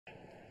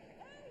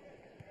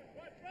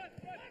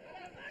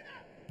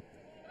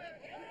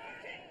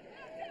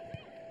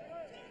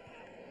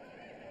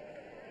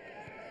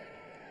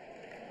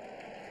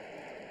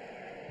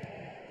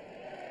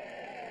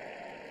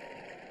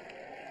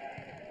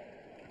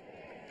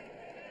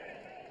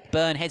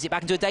Byrne heads it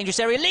back into a dangerous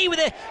area. Lee with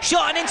a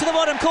shot and into the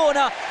bottom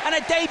corner, and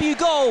a debut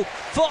goal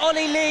for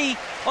Olly Lee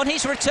on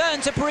his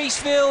return to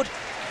Priestfield.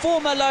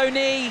 Former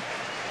loanee,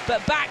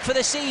 but back for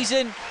the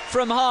season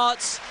from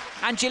Hearts.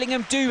 And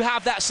Gillingham do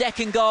have that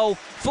second goal.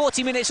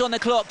 40 minutes on the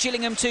clock.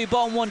 Gillingham 2,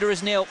 Bolton Wanderers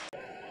 0.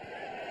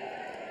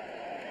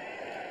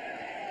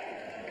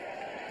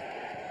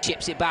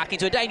 Chips it back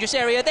into a dangerous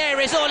area. There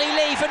is Olly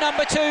Lee for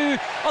number 2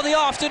 of the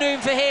afternoon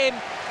for him.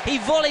 He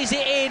volleys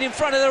it in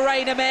front of the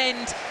Rainham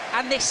end.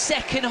 And this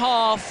second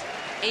half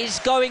is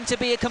going to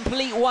be a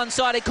complete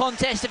one-sided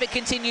contest if it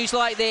continues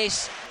like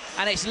this.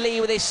 And it's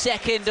Lee with his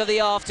second of the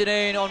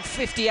afternoon on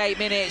 58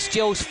 minutes.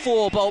 Gills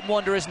 4, Bolton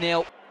Wanderers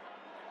 0.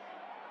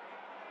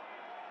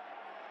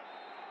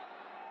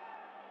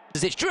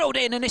 As it's drilled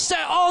in and it's...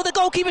 Oh, the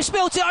goalkeeper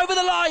spilt it over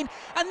the line.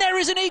 And there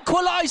is an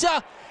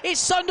equaliser. It's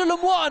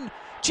Sunderland 1,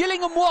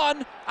 Gillingham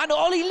 1. And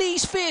Olly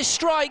Lee's fierce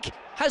strike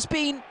has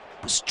been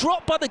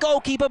dropped by the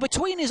goalkeeper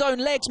between his own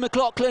legs,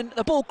 McLaughlin.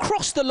 The ball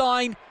crossed the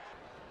line.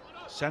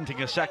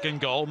 Scenting a second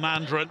goal,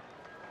 Mandron.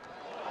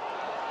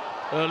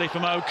 Early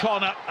from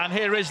O'Connor, and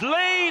here is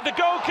Lee, the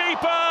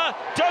goalkeeper,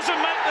 doesn't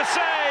make the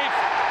save.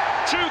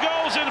 2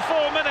 goals in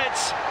 4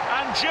 minutes,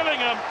 and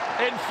Gillingham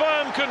in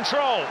firm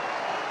control.